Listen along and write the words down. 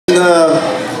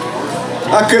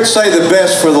I could say the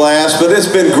best for the last, but it's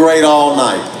been great all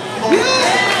night.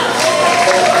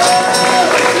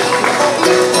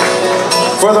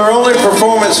 For their only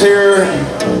performance here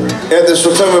at the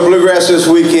Sertoma Bluegrass this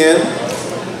weekend,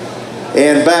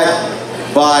 and back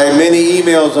by many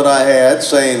emails that I had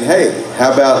saying, hey,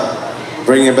 how about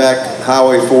bringing back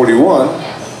Highway 41?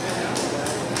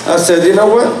 I said, you know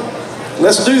what?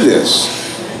 Let's do this.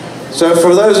 So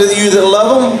for those of you that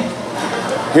love them,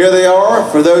 here they are.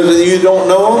 For those of you who don't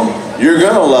know them, you're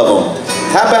going to love them.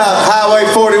 How about Highway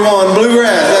 41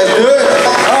 Bluegrass? Let's do it.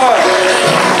 All right.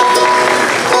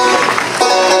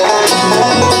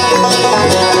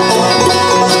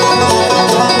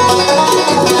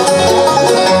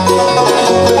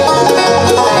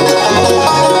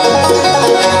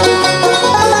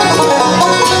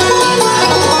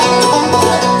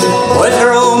 With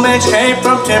her old man, she came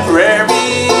from Temporary.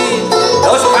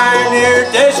 Those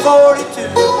pioneer days 42.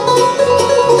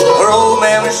 Her old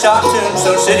man was shot to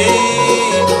Tombstone City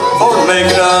for the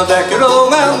making of that good old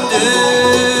Mountain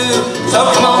Dew. So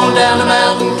come on down the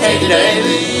mountain, Katie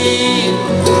Davy.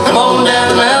 Come on down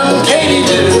the mountain, Katie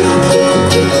Doo.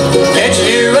 Can't you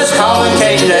hear us calling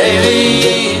Katie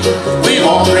Davy? We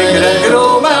won't drink of that good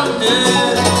old Mountain Dew.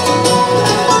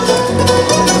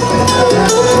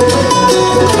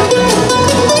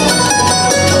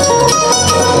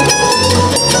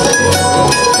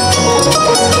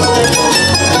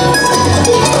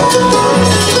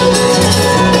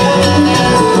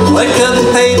 Wake up and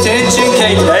pay attention,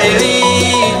 Katie Davy,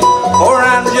 or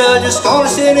I'm the judge is gonna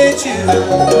sit at you.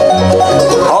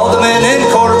 All the men in the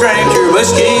court drink your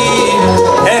whiskey,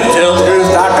 and tell the truth,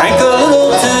 I drank a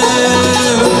little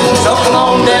too. So come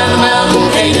on down the mountain,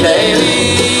 Katie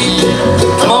Davy.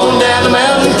 Come on down the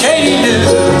mountain, Katie Doo.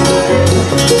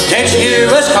 Can't you hear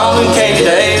us calling Katie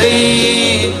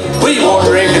Davy? We won't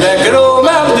drink of that good old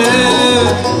Mountain Dew.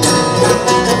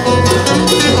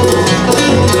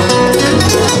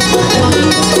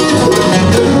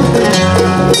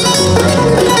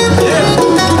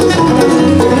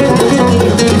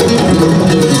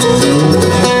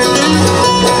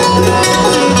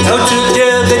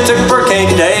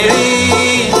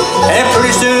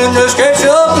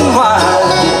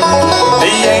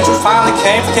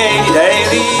 Came for Katie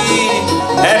Davy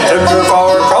and took her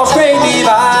far across Great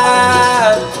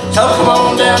Divide. So come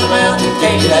on down the mountain,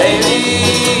 Katie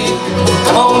Davy.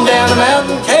 Come on down the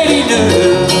mountain, Katie Doo.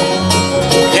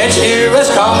 Can't you hear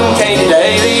us calling Katie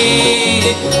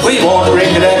Davy? We want to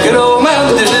drink of that good old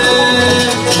Mountain Dew.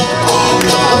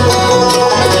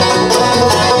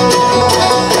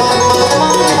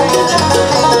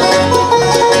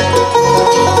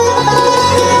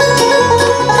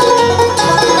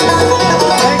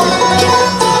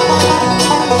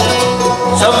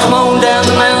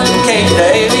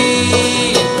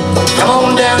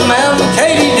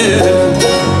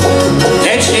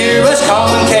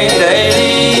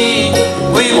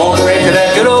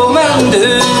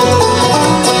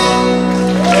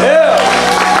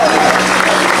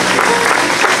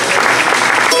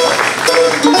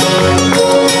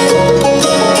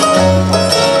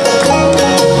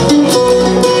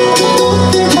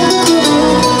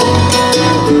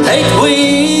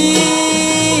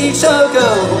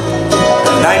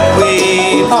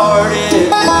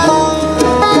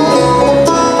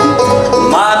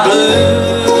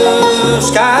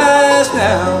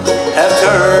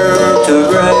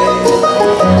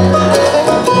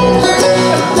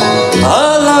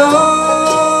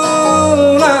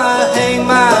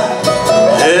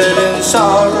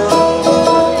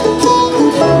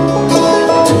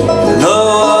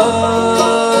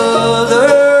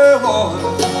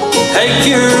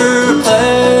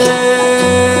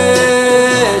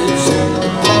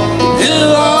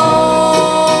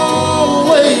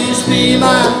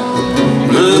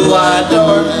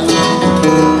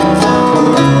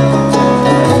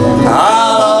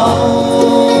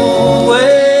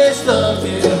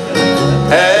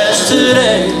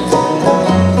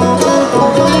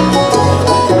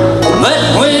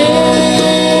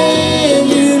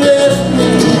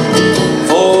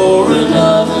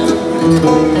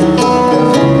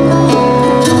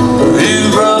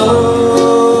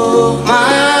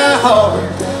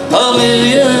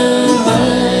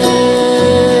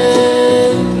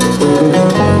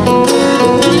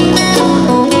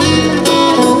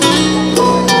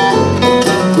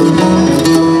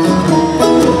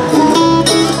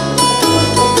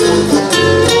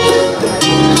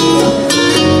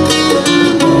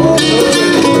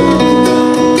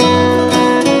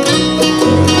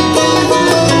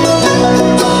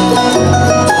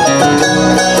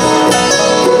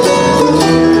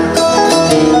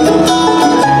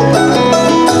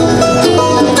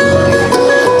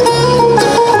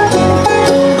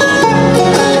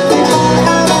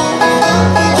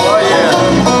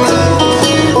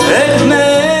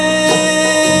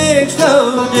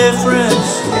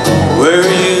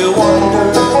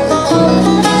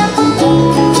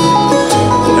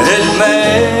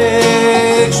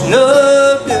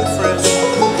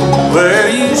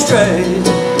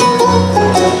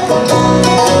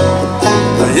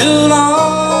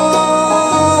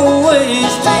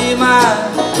 to my